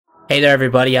Hey there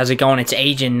everybody, how's it going? It's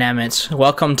AgentNemitz.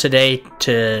 Welcome today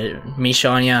to me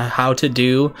showing you how to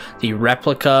do the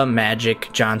Replica Magic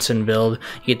Johnson build.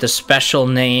 You get the special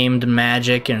named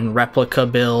Magic and Replica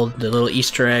build, the little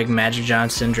Easter egg Magic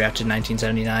Johnson drafted in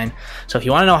 1979. So if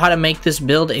you want to know how to make this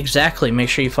build exactly, make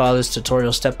sure you follow this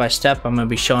tutorial step by step. I'm going to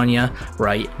be showing you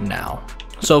right now.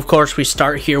 So of course we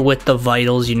start here with the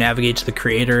vitals. You navigate to the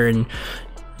creator and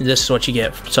this is what you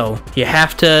get. So you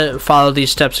have to follow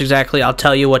these steps exactly. I'll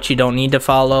tell you what you don't need to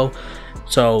follow.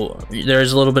 So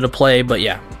there's a little bit of play, but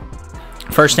yeah.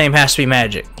 First name has to be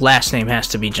Magic. Last name has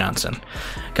to be Johnson.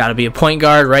 Got to be a point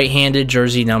guard, right-handed,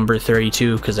 jersey number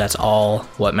 32, because that's all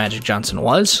what Magic Johnson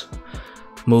was.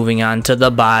 Moving on to the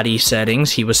body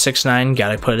settings. He was 6'9", got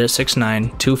to put it at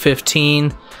 6'9",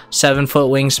 215,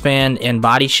 7-foot wingspan, and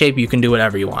body shape, you can do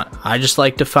whatever you want. I just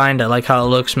like to find, I like how it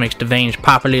looks, makes the veins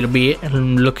pop a little bit,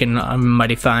 and looking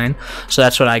mighty fine. So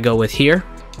that's what I go with here.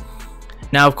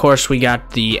 Now, of course, we got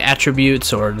the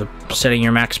attributes, or the setting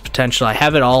your max potential. I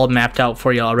have it all mapped out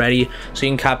for you already, so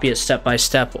you can copy it step by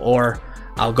step, or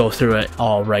I'll go through it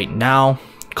all right now.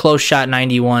 Close shot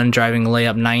 91, driving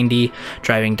layup 90,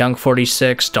 driving dunk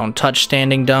 46, don't touch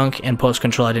standing dunk, and post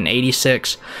control at an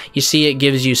 86. You see it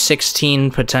gives you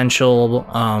 16 potential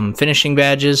finishing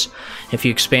badges. If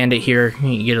you expand it here,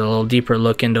 you get a little deeper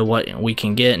look into what we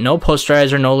can get. No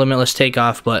posterizer, no limitless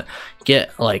takeoff, but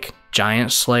get like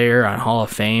Giant Slayer on Hall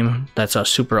of Fame. That's a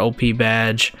super OP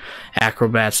badge.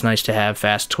 Acrobat's nice to have,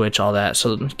 fast twitch, all that.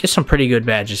 So get some pretty good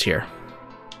badges here.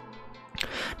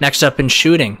 Next up in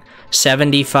shooting.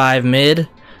 75 mid,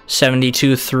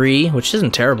 72 3, which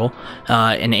isn't terrible,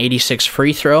 an 86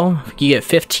 free throw. You get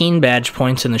 15 badge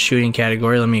points in the shooting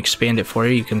category. Let me expand it for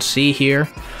you. You can see here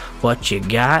what you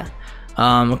got.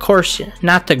 Of course,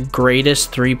 not the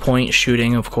greatest three-point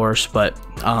shooting, of course, but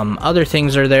other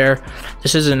things are there.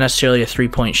 This isn't necessarily a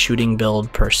three-point shooting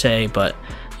build per se, but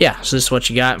yeah, so this is what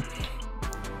you got.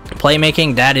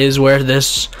 Playmaking, that is where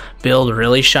this build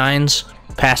really shines.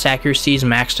 Pass accuracy is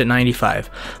maxed at 95.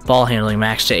 Ball handling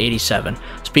maxed at 87.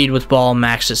 Speed with ball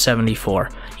maxed at 74.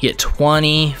 You get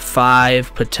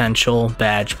 25 potential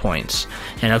badge points.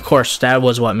 And of course, that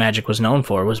was what Magic was known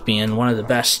for, was being one of the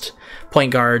best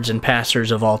point guards and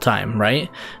passers of all time,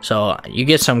 right? So you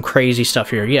get some crazy stuff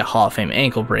here. You get Hall of Fame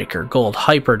ankle breaker, gold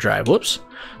hyperdrive. Whoops,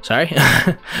 sorry.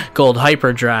 Gold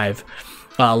hyperdrive.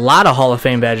 A lot of Hall of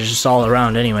Fame badges just all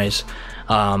around anyways.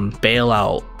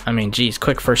 Bailout. I mean, geez,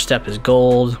 quick first step is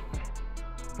gold.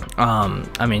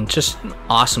 I mean, just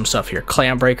awesome stuff here.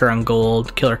 Clamp breaker on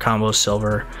gold, killer combo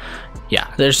silver.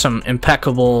 Yeah, there's some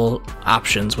impeccable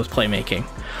options with playmaking.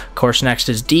 Of course, next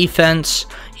is defense.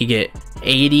 You get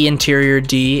 80 interior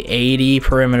D, 80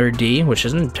 perimeter D, which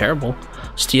isn't terrible.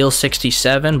 Steal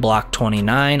 67, block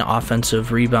 29,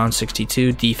 offensive rebound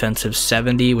 62, defensive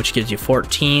 70, which gives you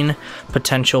 14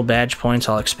 potential badge points.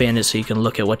 I'll expand it so you can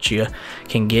look at what you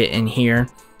can get in here.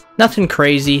 Nothing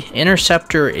crazy.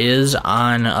 Interceptor is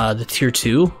on the tier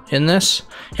 2 in this,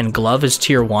 and glove is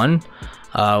tier 1,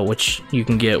 which you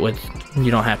can get with, you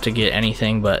don't have to get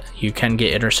anything, but you can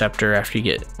get interceptor after you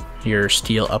get your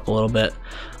steal up a little bit.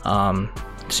 So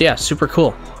yeah, super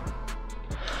cool.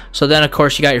 So then, of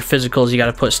course, you got your physicals you got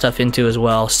to put stuff into as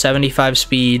well. 75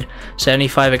 speed,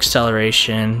 75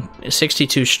 acceleration,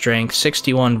 62 strength,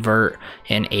 61 vert,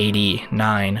 and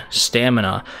 89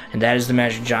 stamina. And that is the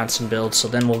Magic Johnson build. So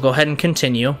then we'll go ahead and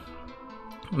continue.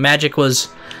 Magic was,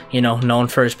 you know, known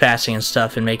for his passing and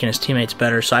stuff and making his teammates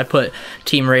better. So I put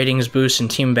team ratings boost and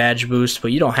team badge boost,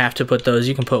 but you don't have to put those.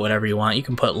 You can put whatever you want. You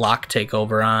can put lock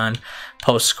takeover on,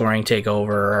 post scoring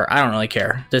takeover. I don't really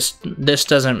care. This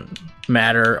doesn't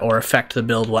matter or affect the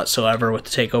build whatsoever with the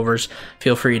takeovers.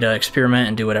 Feel free to experiment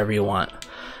and do whatever you want.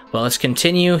 Well, let's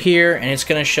continue here, and it's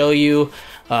going to show you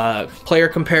player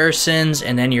comparisons,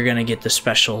 and then you're going to get the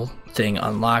special thing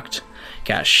unlocked.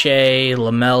 Got Shea,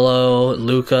 LaMelo,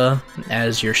 Luka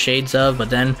as your shades of, but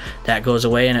then that goes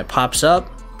away and it pops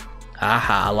up.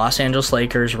 Aha, Los Angeles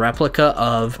Lakers replica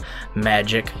of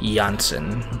Magic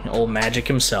Johnson, old Magic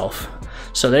himself.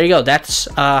 So there you go. That's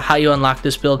how you unlock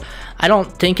this build. I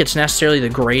don't think it's necessarily the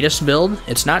greatest build.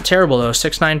 It's not terrible though.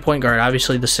 6'9" point guard.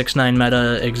 Obviously the 6'9"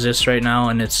 meta exists right now,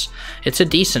 and it's a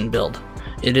decent build.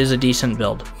 It is a decent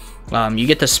build. You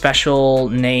get the special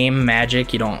name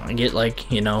Magic. You don't get, like,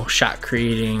 you know, shot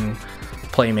creating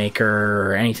playmaker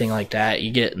or anything like that. You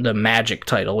get the Magic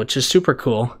title, which is super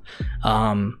cool.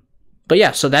 But But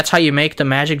yeah, so that's how you make the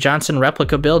Magic Johnson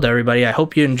replica build, everybody. I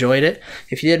hope you enjoyed it.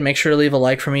 If you did, make sure to leave a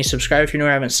like for me. Subscribe if you're new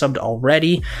or haven't subbed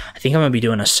already. I think I'm going to be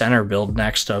doing a center build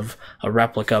next of a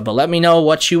replica. But let me know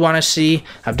what you want to see.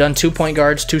 I've done 2-point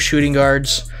guards, 2 shooting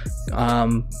guards.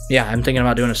 Yeah, I'm thinking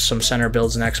about doing some center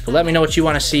builds next. But let me know what you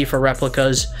want to see for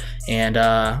replicas, and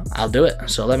I'll do it.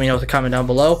 So let me know with a comment down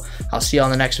below. I'll see you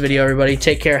on the next video, everybody.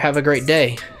 Take care, have a great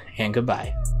day, and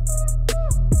goodbye.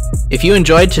 If you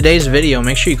enjoyed today's video,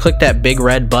 make sure you click that big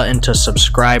red button to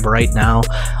subscribe right now.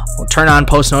 Turn on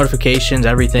post notifications,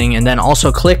 everything, and then also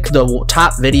click the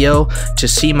top video to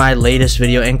see my latest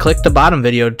video, and click the bottom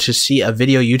video to see a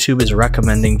video YouTube is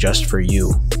recommending just for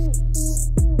you.